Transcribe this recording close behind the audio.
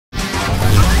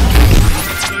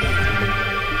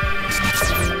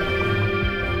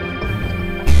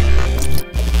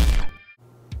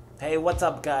What's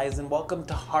up guys, and welcome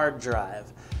to Hard Drive.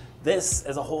 This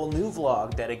is a whole new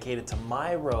vlog dedicated to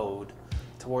my road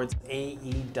towards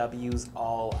AEW's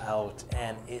All Out,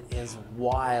 and it is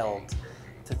wild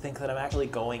to think that I'm actually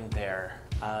going there.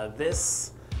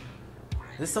 This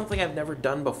is something I've never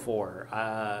done before.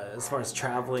 As far as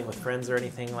traveling with friends or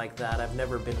anything like that, I've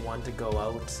never been one to go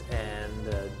out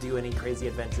and do any crazy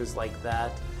adventures like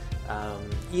that.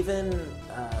 Even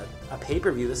a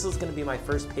pay-per-view. This is going to be my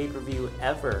first pay-per-view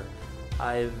ever.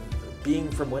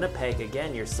 Being from Winnipeg,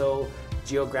 again, you're so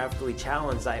geographically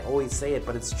challenged. I always say it,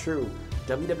 but it's true.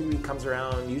 WWE comes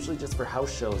around usually just for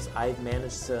house shows. I've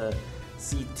managed to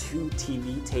see 2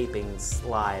 TV tapings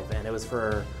live, and it was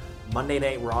for Monday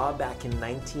Night Raw back in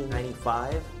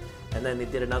 1995, and then they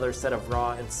did another set of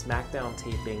Raw and SmackDown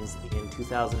tapings in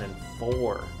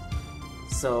 2004.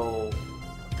 So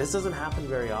this doesn't happen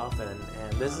very often,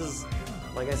 and this is,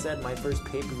 like I said, my first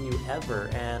pay-per-view ever,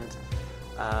 and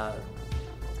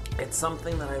it's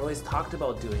something that I always talked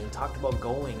about doing, talked about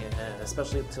going,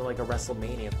 especially to like a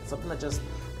WrestleMania. It's something that just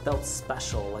felt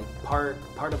special, like part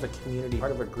of a community,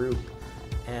 part of a group,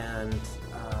 and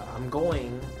I'm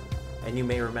going. And you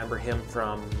may remember him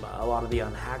from a lot of the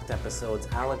Unhacked episodes,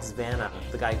 Alex Vanna,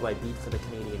 the guy who I beat for the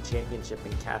Canadian Championship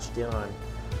and cashed in on.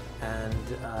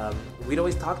 And we'd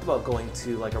always talked about going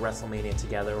to like a WrestleMania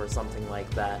together or something like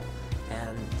that.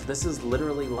 And this is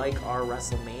literally like our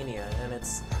WrestleMania, and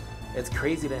it's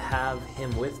crazy to have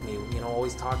him with me, you know,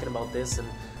 always talking about this. And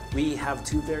we have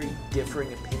 2 very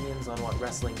differing opinions on what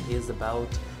wrestling is about,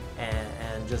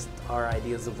 and just our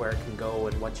ideas of where it can go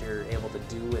and what you're able to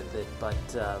do with it. But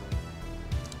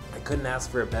I couldn't ask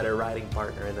for a better riding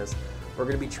partner in this. We're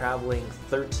going to be traveling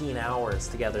 13 hours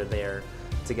together there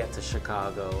to get to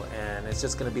Chicago, and it's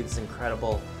just going to be this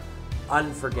incredible,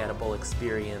 unforgettable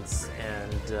experience,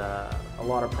 and a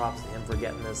lot of props to him for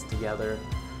getting this together.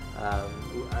 I'm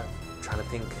trying to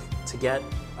think, to get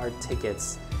our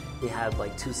tickets, we had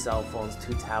like 2 cell phones,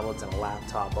 2 tablets, and a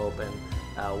laptop open,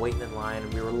 waiting in line,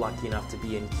 and we were lucky enough to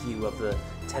be in queue of the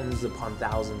tens upon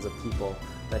thousands of people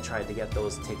that tried to get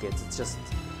those tickets. It's just,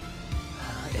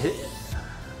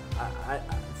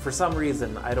 for some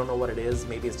reason, I don't know what it is,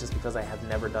 maybe it's just because I have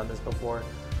never done this before,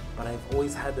 but I've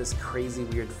always had this crazy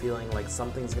weird feeling like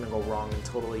something's gonna go wrong and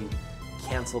totally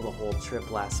cancel the whole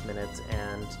trip last minute.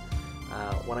 And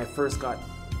when I first got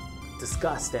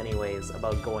discussed anyways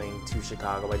about going to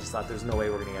Chicago, I just thought there's no way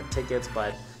we're gonna get tickets,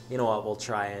 but you know what, we'll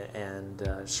try it.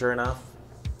 And sure enough,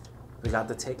 we got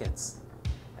the tickets,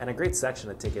 and a great section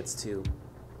of tickets too.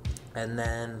 And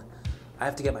then I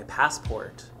have to get my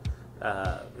passport.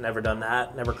 Never done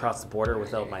that, never crossed the border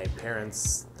without my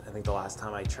parents. I think the last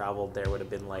time I traveled there would have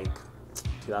been like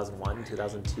 2001,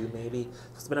 2002 maybe.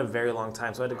 It's been a very long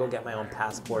time, so I had to go get my own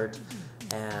passport,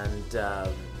 and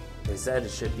they said it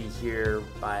should be here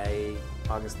by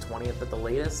August 20th at the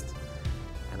latest.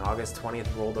 And August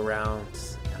 20th rolled around,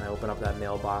 and I opened up that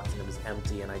mailbox and it was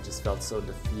empty, and I just felt so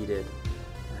defeated.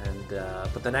 And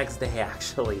but the next day,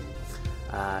 actually,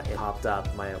 it popped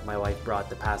up. My wife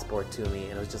brought the passport to me,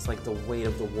 and it was just like the weight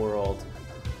of the world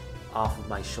off of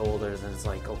my shoulders, and it's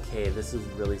like, okay, this is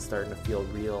really starting to feel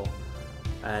real.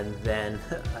 And then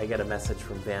I get a message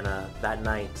from Vanna that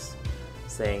night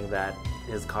saying that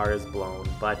his car is blown,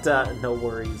 but no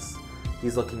worries,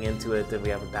 he's looking into it, and we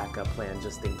have a backup plan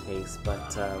just in case.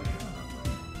 But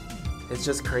it's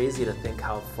just crazy to think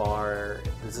how far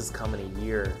this has come in a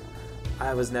year.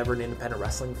 I was never an independent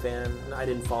wrestling fan. I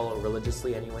didn't follow it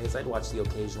religiously anyways. I'd watch the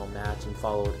occasional match and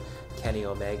followed Kenny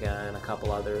Omega and a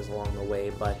couple others along the way,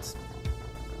 but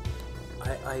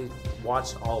I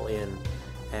watched All In,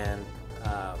 and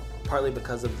partly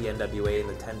because of the NWA and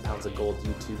the 10 Pounds of Gold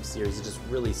YouTube series, it just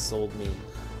really sold me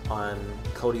on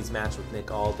Cody's match with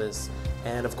Nick Aldis,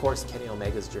 and of course Kenny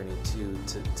Omega's journey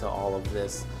to all of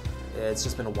this. It's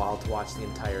just been wild to watch the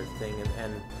entire thing,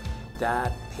 and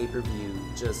that pay-per-view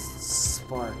just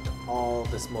sparked all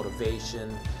this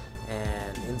motivation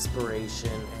and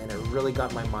inspiration, and it really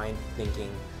got my mind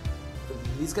thinking.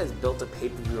 These guys built a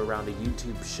pay-per-view around a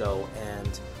YouTube show,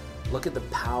 and look at the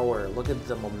power, look at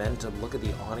the momentum, look at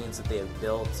the audience that they have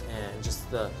built, and just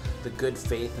the good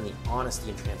faith and the honesty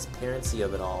and transparency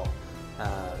of it all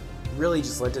really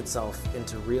just lent itself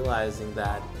into realizing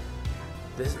that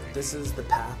this is the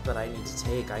path that I need to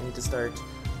take. I need to start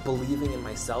believing in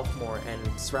myself more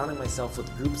and surrounding myself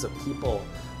with groups of people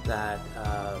that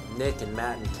Nick and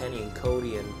Matt and Kenny and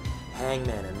Cody and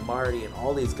Hangman and Marty and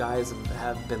all these guys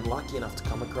have been lucky enough to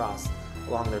come across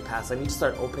along their paths. I need to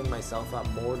start opening myself up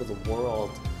more to the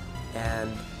world.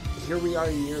 And here we are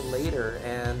a year later,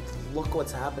 and look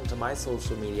what's happened to my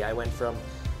social media. I went from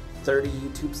 30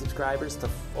 YouTube subscribers to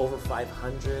over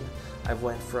 500. I've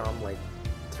went from like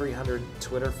 300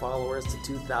 Twitter followers to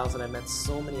 2,000. I met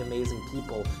so many amazing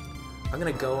people. I'm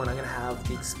gonna go and I'm gonna have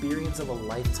the experience of a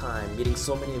lifetime, meeting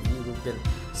so many of you who've been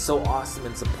so awesome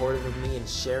and supportive of me and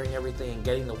sharing everything and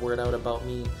getting the word out about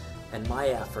me and my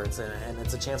efforts. And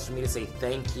it's a chance for me to say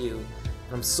thank you.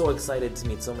 And I'm so excited to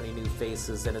meet so many new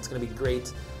faces, and it's gonna be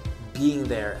great being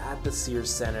there at the Sears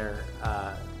Center,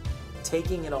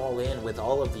 taking it all in with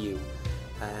all of you.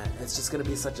 It's just gonna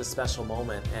be such a special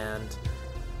moment. And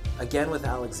again, with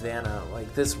Alex Vanna,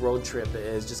 like, this road trip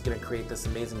is just going to create this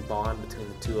amazing bond between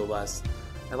the two of us.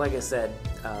 And like I said,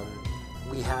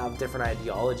 we have different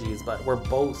ideologies, but we're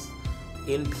both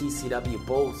in PCW,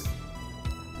 both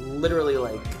literally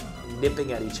like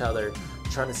nipping at each other,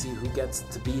 trying to see who gets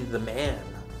to be the man,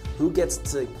 who gets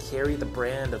to carry the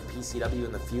brand of PCW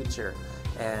in the future.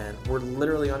 And we're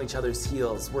literally on each other's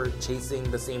heels. We're chasing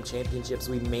the same championships.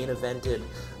 We main evented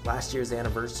last year's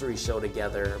anniversary show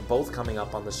together, both coming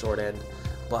up on the short end.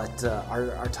 But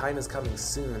our time is coming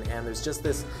soon, and there's just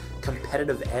this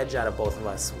competitive edge out of both of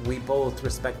us. We both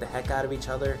respect the heck out of each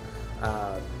other,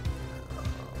 but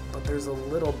there's a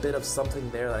little bit of something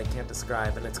there that I can't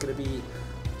describe, and it's gonna be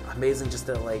amazing just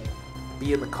to like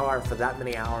be in the car for that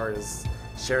many hours,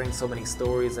 sharing so many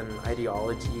stories and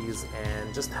ideologies,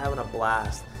 and just having a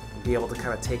blast, and be able to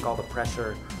kind of take all the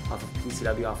pressure off of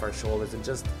PCW off our shoulders, and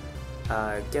just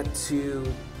get to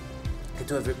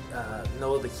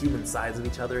know the human sides of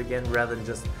each other again, rather than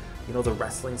just, you know, the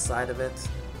wrestling side of it.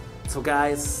 So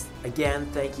guys, again,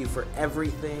 thank you for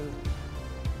everything.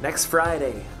 Next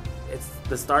Friday, it's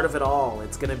the start of it all.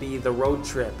 It's gonna be the road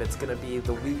trip. It's gonna be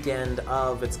the weekend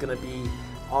of. It's gonna be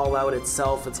All Out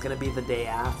itself. It's going to be the day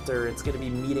after. It's going to be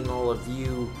meeting all of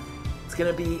you. It's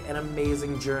going to be an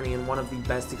amazing journey and one of the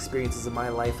best experiences of my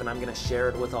life, and I'm going to share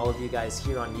it with all of you guys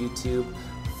here on YouTube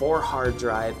for Hard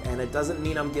Drive. And it doesn't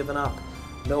mean I'm giving up.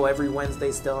 No, every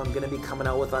Wednesday still I'm going to be coming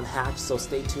out with Unhatched, so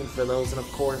stay tuned for those. And of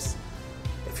course,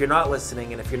 if you're not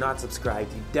listening and if you're not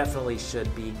subscribed, you definitely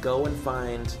should be. Go and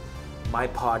find my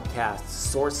podcast,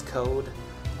 Source Code.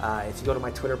 If you go to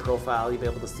my Twitter profile, you'll be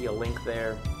able to see a link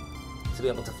there to be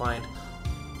able to find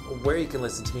where you can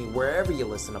listen to me, wherever you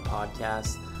listen to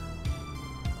podcasts.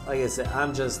 Like I said,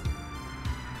 I'm just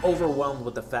overwhelmed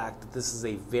with the fact that this is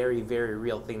a very, very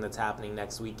real thing that's happening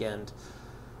next weekend.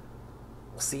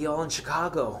 We'll see you all in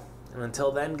Chicago. And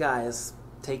until then, guys,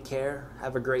 take care,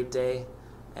 have a great day,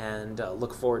 and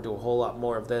look forward to a whole lot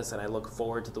more of this, and I look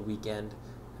forward to the weekend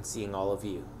and seeing all of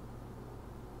you.